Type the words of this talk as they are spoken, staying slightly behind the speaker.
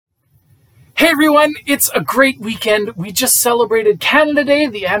Hey everyone, it's a great weekend. We just celebrated Canada Day,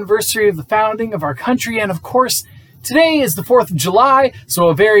 the anniversary of the founding of our country, and of course, today is the 4th of July, so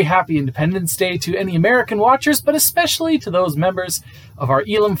a very happy Independence Day to any American watchers, but especially to those members of our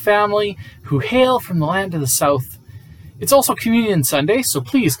Elam family who hail from the land of the South. It's also Communion Sunday, so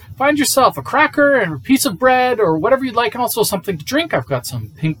please find yourself a cracker and a piece of bread or whatever you'd like, and also something to drink. I've got some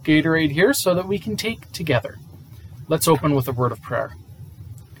pink Gatorade here so that we can take together. Let's open with a word of prayer.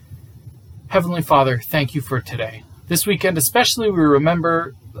 Heavenly Father, thank you for today. This weekend especially, we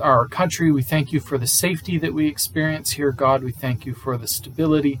remember our country. We thank you for the safety that we experience here, God. We thank you for the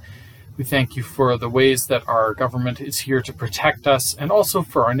stability. We thank you for the ways that our government is here to protect us, and also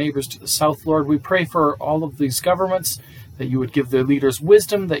for our neighbors to the south, Lord. We pray for all of these governments, that you would give their leaders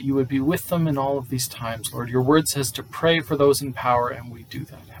wisdom, that you would be with them in all of these times, Lord. Your word says to pray for those in power, and we do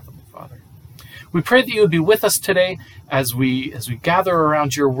that, Heavenly Father. We pray that you would be with us today as we gather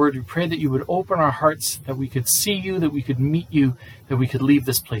around your word. We pray that you would open our hearts, that we could see you, that we could meet you, that we could leave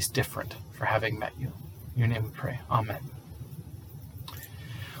this place different for having met you. In your name we pray. Amen.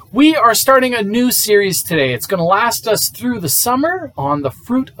 We are starting a new series today. It's going to last us through the summer on the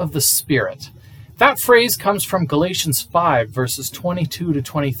fruit of the Spirit. That phrase comes from Galatians 5, verses 22 to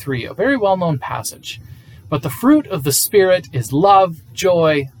 23, a very well-known passage. But the fruit of the Spirit is love,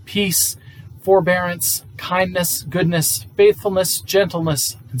 joy, peace, forbearance, kindness, goodness, faithfulness,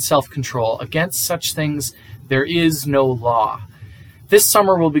 gentleness, and self-control. Against such things there is no law. This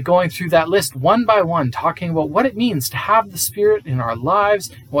summer we'll be going through that list one by one, talking about what it means to have the Spirit in our lives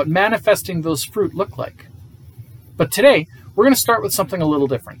and what manifesting those fruit look like. But today, we're going to start with something a little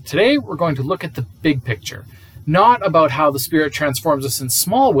different. Today, we're going to look at the big picture. Not about how the Spirit transforms us in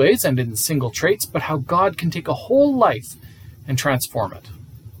small ways and in single traits, but how God can take a whole life and transform it.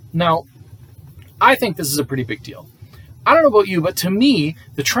 Now, I think this is a pretty big deal. I don't know about you, but to me,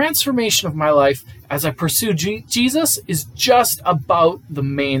 the transformation of my life as I pursue Jesus is just about the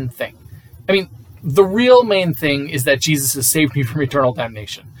main thing. I mean, the real main thing is that Jesus has saved me from eternal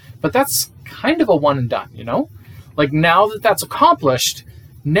damnation. But that's kind of a one and done, you know? Like, now that that's accomplished,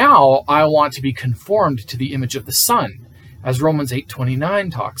 now I want to be conformed to the image of the Son, as Romans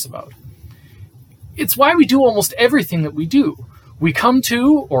 8:29 talks about. It's why we do almost everything that we do. We come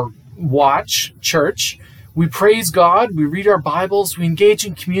to or watch church, we praise God, we read our Bibles, we engage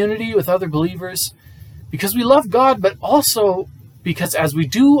in community with other believers, because we love God, but also because as we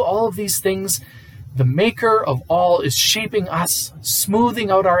do all of these things, the Maker of all is shaping us,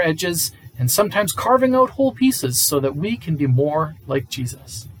 smoothing out our edges, and sometimes carving out whole pieces so that we can be more like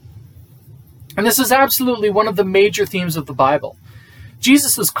Jesus. And this is absolutely one of the major themes of the Bible.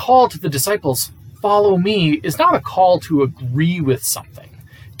 Jesus' call to the disciples, "Follow me," is not a call to agree with something,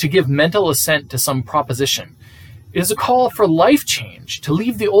 to give mental assent to some proposition. It is a call for life change, to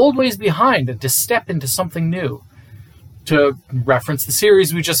leave the old ways behind and to step into something new. To reference the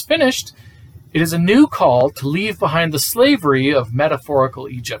series we just finished, it is a new call to leave behind the slavery of metaphorical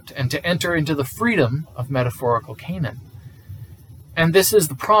Egypt and to enter into the freedom of metaphorical Canaan. And this is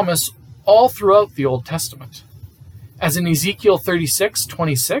the promise all throughout the Old Testament. As in Ezekiel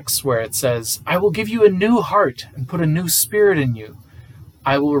 36:26, where it says, "I will give you a new heart and put a new spirit in you.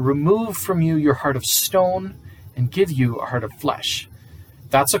 I will remove from you your heart of stone and give you a heart of flesh."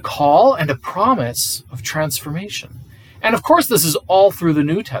 That's a call and a promise of transformation. And of course, this is all through the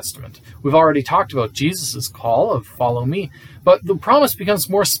New Testament. We've already talked about Jesus' call of "follow me," but the promise becomes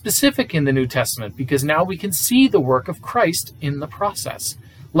more specific in the New Testament because now we can see the work of Christ in the process.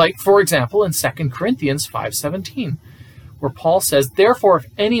 Like, for example, in 2 Corinthians 5:17. where Paul says, "Therefore, if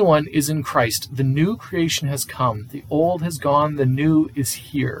anyone is in Christ, the new creation has come. The old has gone, the new is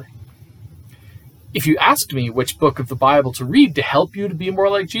here." If you asked me which book of the Bible to read to help you to be more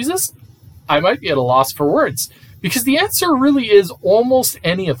like Jesus, I might be at a loss for words, because the answer really is almost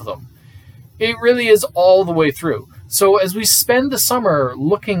any of them. It really is all the way through. So as we spend the summer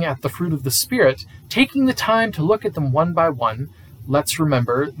looking at the fruit of the Spirit, taking the time to look at them one by one, let's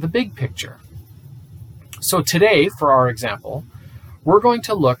remember the big picture. So today, for our example, we're going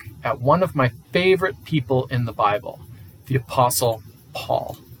to look at one of my favorite people in the Bible, the Apostle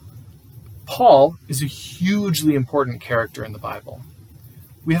Paul. Paul is a hugely important character in the Bible.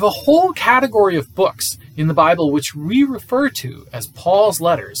 We have a whole category of books in the Bible which we refer to as Paul's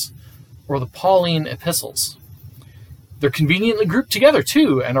letters, or the Pauline epistles. They're conveniently grouped together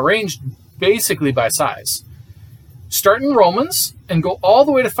too, and arranged basically by size. Start in Romans and go all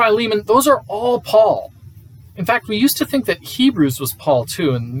the way to Philemon. Those are all Paul. In fact, we used to think that Hebrews was Paul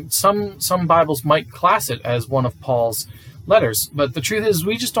too, and some Bibles might class it as one of Paul's letters, but the truth is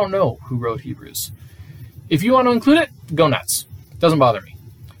we just don't know who wrote Hebrews. If you want to include it, go nuts. Doesn't bother me.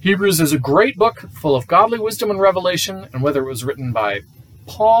 Hebrews is a great book full of godly wisdom and revelation, and whether it was written by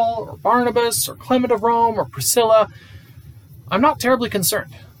Paul or Barnabas or Clement of Rome or Priscilla, I'm not terribly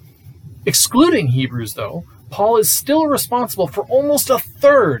concerned. Excluding Hebrews, though, Paul is still responsible for almost a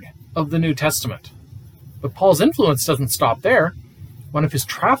third of the New Testament. But Paul's influence doesn't stop there. One of his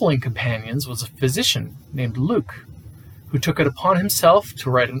traveling companions was a physician named Luke, who took it upon himself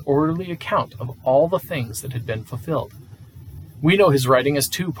to write an orderly account of all the things that had been fulfilled. We know his writing as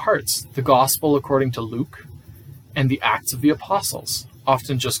two parts, the Gospel according to Luke and the Acts of the Apostles,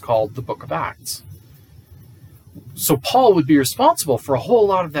 often just called the Book of Acts. So Paul would be responsible for a whole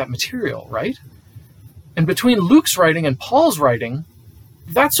lot of that material, right? And between Luke's writing and Paul's writing,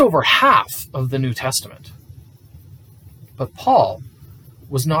 that's over half of the New Testament. But Paul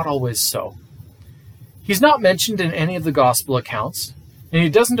was not always so. He's not mentioned in any of the gospel accounts, and he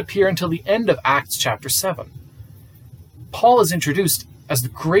doesn't appear until the end of Acts chapter 7. Paul is introduced as the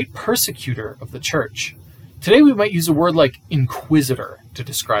great persecutor of the church. Today we might use a word like inquisitor to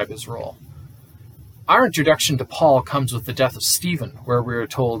describe his role. Our introduction to Paul comes with the death of Stephen, where we are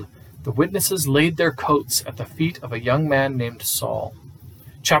told, "The witnesses laid their coats at the feet of a young man named Saul."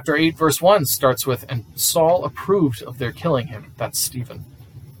 Chapter 8, verse 1 starts with, "And Saul approved of their killing him." That's Stephen.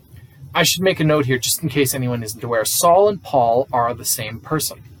 I should make a note here, just in case anyone isn't aware. Saul and Paul are the same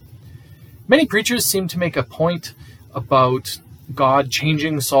person. Many preachers seem to make a point about God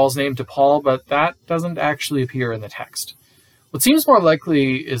changing Saul's name to Paul, but that doesn't actually appear in the text. What seems more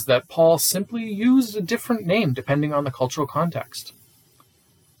likely is that Paul simply used a different name depending on the cultural context.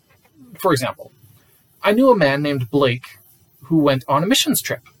 For example, I knew a man named Blake who went on a missions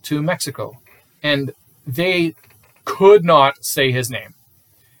trip to Mexico, and they could not say his name.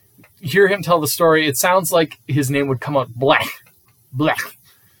 You hear him tell the story, it sounds like his name would come out Blech. Blech.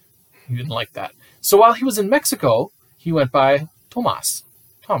 He didn't like that. So while he was in Mexico, he went by Thomas,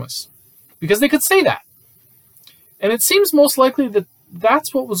 because they could say that. And it seems most likely that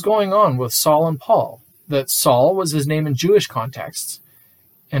that's what was going on with Saul and Paul, that Saul was his name in Jewish contexts,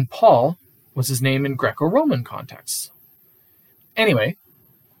 and Paul was his name in Greco-Roman contexts. Anyway,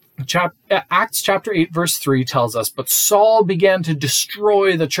 Acts chapter 8, verse 3 tells us, "But Saul began to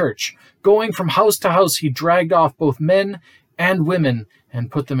destroy the church. Going from house to house, he dragged off both men and women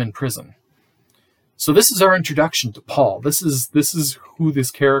and put them in prison." So this is our introduction to Paul. This is who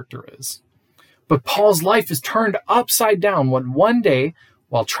this character is. But Paul's life is turned upside down when one day,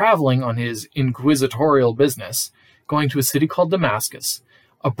 while traveling on his inquisitorial business, going to a city called Damascus,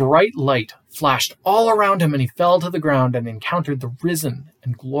 a bright light flashed all around him and he fell to the ground and encountered the risen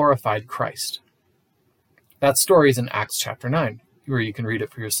and glorified Christ. That story is in Acts chapter 9, where you can read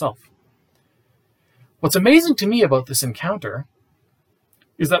it for yourself. What's amazing to me about this encounter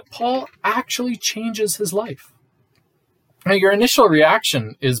is that Paul actually changes his life. Now, your initial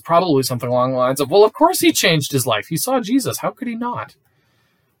reaction is probably something along the lines of, well, of course he changed his life. He saw Jesus. How could he not?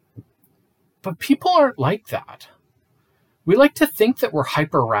 But people aren't like that. We like to think that we're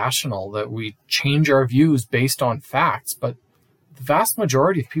hyper-rational, that we change our views based on facts, but the vast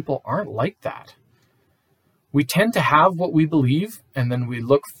majority of people aren't like that. We tend to have what we believe, and then we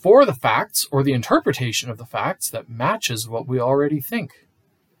look for the facts or the interpretation of the facts that matches what we already think.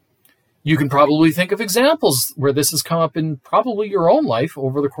 You can probably think of examples where this has come up in probably your own life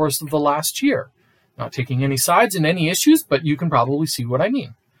over the course of the last year. Not taking any sides in any issues, but you can probably see what I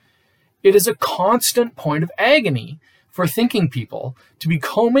mean. It is a constant point of agony for thinking people to be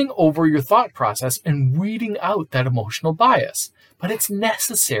combing over your thought process and weeding out that emotional bias. But it's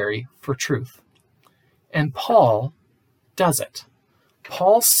necessary for truth. And Paul does it.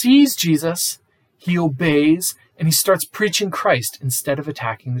 Paul sees Jesus, he obeys, and he starts preaching Christ instead of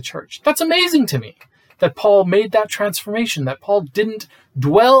attacking the church. That's amazing to me, that Paul made that transformation, that Paul didn't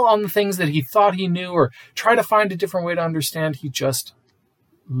dwell on the things that he thought he knew or try to find a different way to understand. He just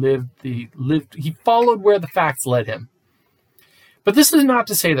he followed where the facts led him. But this is not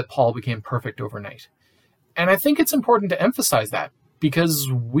to say that Paul became perfect overnight. And I think it's important to emphasize that,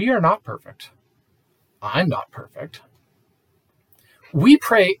 because we are not perfect. I'm not perfect. We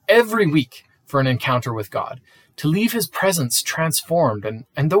pray every week for an encounter with God, to leave his presence transformed.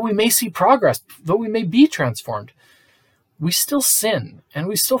 And though we may see progress, though we may be transformed, we still sin, and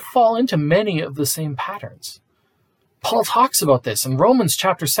we still fall into many of the same patterns. Paul talks about this in Romans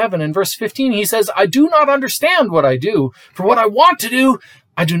chapter 7 and verse 15. He says, "I do not understand what I do, for what I want to do,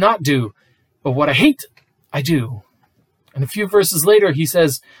 I do not do, but what I hate, I do." And a few verses later, he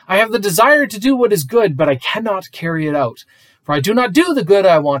says, "I have the desire to do what is good, but I cannot carry it out. For I do not do the good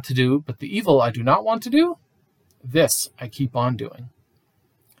I want to do, but the evil I do not want to do, this I keep on doing."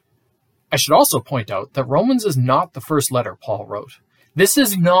 I should also point out that Romans is not the first letter Paul wrote. This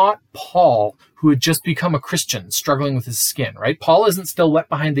is not Paul, who had just become a Christian, struggling with his skin, right? Paul isn't still wet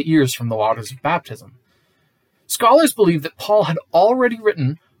behind the ears from the waters of baptism. Scholars believe that Paul had already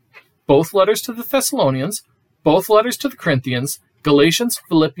written both letters to the Thessalonians, both letters to the Corinthians, Galatians,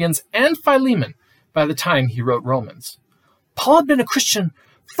 Philippians, and Philemon by the time he wrote Romans. Paul had been a Christian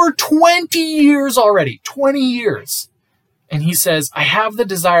for 20 years already, 20 years. And he says, I have the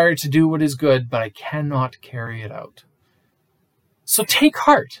desire to do what is good, but I cannot carry it out. So take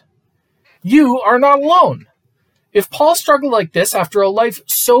heart. You are not alone. If Paul struggled like this after a life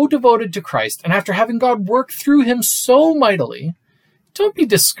so devoted to Christ and after having God work through him so mightily, don't be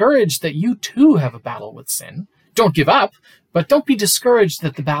discouraged that you too have a battle with sin. Don't give up, but don't be discouraged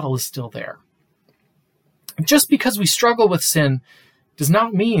that the battle is still there. Just because we struggle with sin does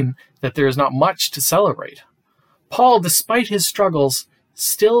not mean that there is not much to celebrate. Paul, despite his struggles,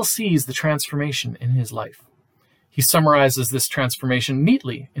 still sees the transformation in his life. He summarizes this transformation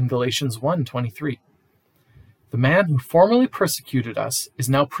neatly in Galatians 1:23. The man who formerly persecuted us is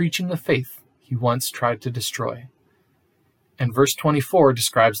now preaching the faith he once tried to destroy. And verse 24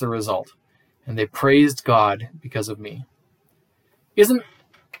 describes the result. And they praised God because of me. Isn't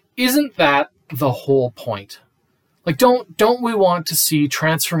that the whole point? Like, don't we want to see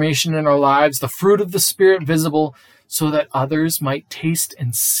transformation in our lives, the fruit of the Spirit visible, so that others might taste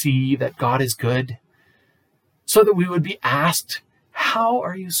and see that God is good? So that we would be asked, how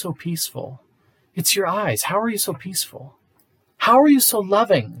are you so peaceful? It's your eyes. How are you so peaceful? How are you so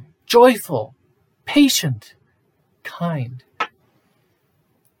loving, joyful, patient, kind?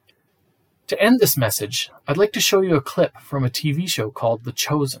 To end this message, I'd like to show you a clip from a TV show called The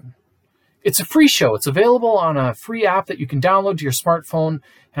Chosen. It's a free show. It's available on a free app that you can download to your smartphone,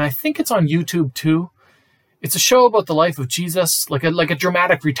 and I think it's on YouTube too. It's a show about the life of Jesus, like a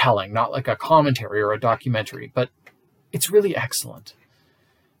dramatic retelling, not like a commentary or a documentary, but it's really excellent.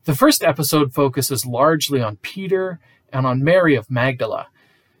 The first episode focuses largely on Peter and on Mary of Magdala,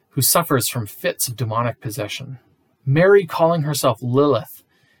 who suffers from fits of demonic possession. Mary, calling herself Lilith,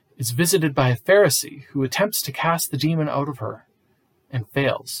 is visited by a Pharisee who attempts to cast the demon out of her and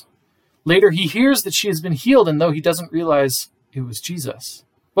fails. Later, he hears that she has been healed, and though he doesn't realize it was Jesus.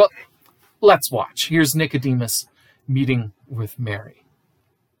 Well, let's watch. Here's Nicodemus meeting with Mary.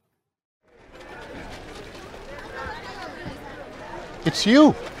 It's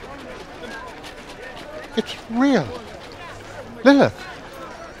you. It's real. Lilith.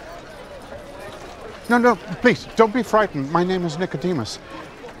 No, please, don't be frightened. My name is Nicodemus.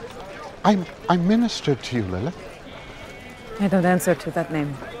 I ministered to you, Lilith. I don't answer to that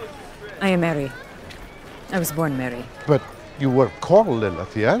name. I am Mary. I was born Mary. But you were called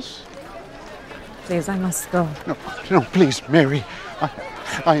Lilith, yes? Please, I must go. No, please, Mary.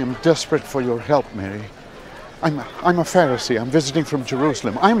 I am desperate for your help, Mary. I'm a Pharisee. I'm visiting from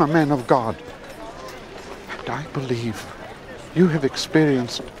Jerusalem. I'm a man of God. And I believe you have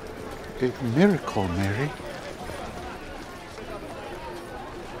experienced a miracle, Mary.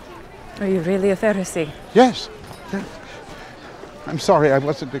 Are you really a Pharisee? Yes. I'm sorry, I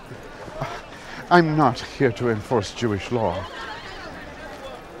wasn't... I'm not here to enforce Jewish law.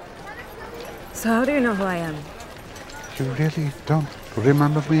 So how do you know who I am? You really don't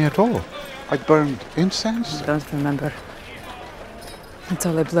remember me at all. I burned incense. I don't remember. It's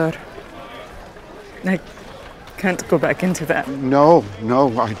all a blur. I can't go back into that. No,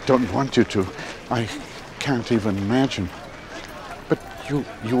 I don't want you to. I can't even imagine. But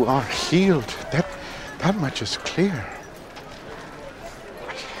you are healed. That much is clear.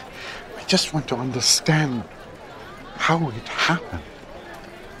 I just want to understand how it happened.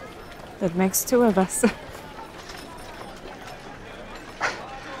 That makes two of us.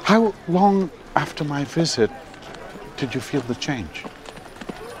 How long after my visit did you feel the change?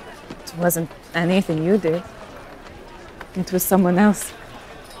 It wasn't anything you did. It was someone else.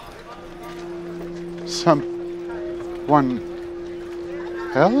 Someone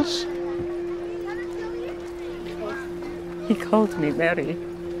else? He called me Mary.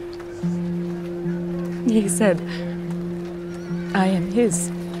 He said, I am his.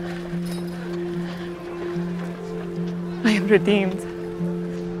 I am redeemed.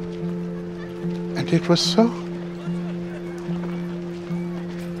 And it was so?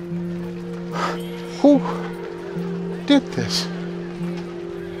 Who did this?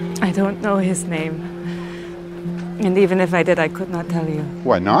 I don't know his name. And even if I did, I could not tell you.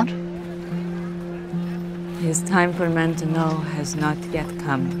 Why not? His time for men to know has not yet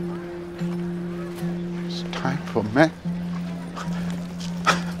come. It's time for men.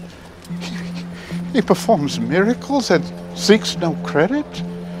 He performs miracles and seeks no credit?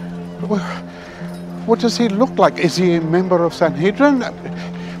 What does he look like? Is he a member of Sanhedrin?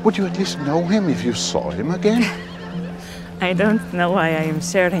 Would you at least know him if you saw him again? I don't know why I am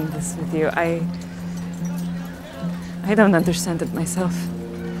sharing this with you. I don't understand it myself.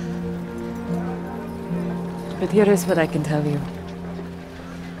 But here is what I can tell you.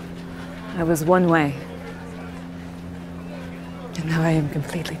 I was one way. And now I am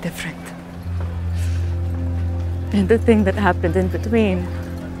completely different. And the thing that happened in between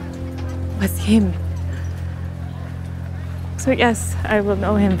was him. So yes, I will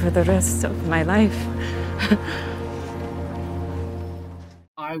know him for the rest of my life.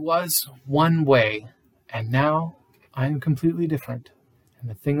 I was one way, and now I am completely different. And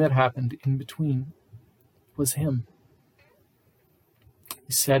the thing that happened in between was him.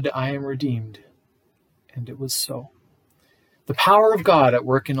 He said, I am redeemed. And it was so. The power of God at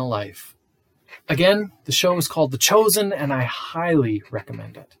work in a life. Again, the show is called The Chosen, and I highly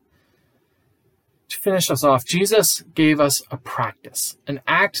recommend it. To finish us off, Jesus gave us a practice, an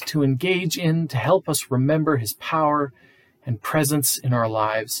act to engage in to help us remember his power and presence in our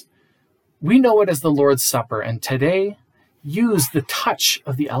lives. We know it as the Lord's Supper, and today, use the touch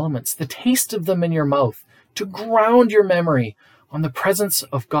of the elements, the taste of them in your mouth, to ground your memory on the presence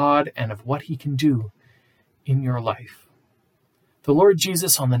of God and of what he can do in your life. The Lord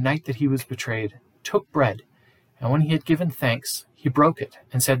Jesus, on the night that he was betrayed, took bread, and when he had given thanks, he broke it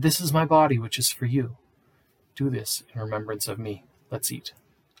and said, "This is my body, which is for you. Do this in remembrance of me." Let's eat.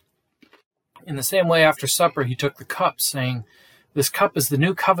 In the same way, after supper, he took the cup, saying, "This cup is the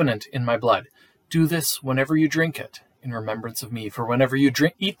new covenant in my blood. Do this whenever you drink it in remembrance of me. For whenever you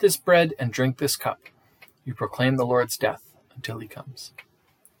eat this bread and drink this cup, you proclaim the Lord's death until he comes."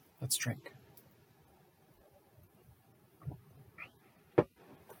 Let's drink.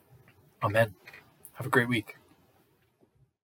 Amen. Have a great week.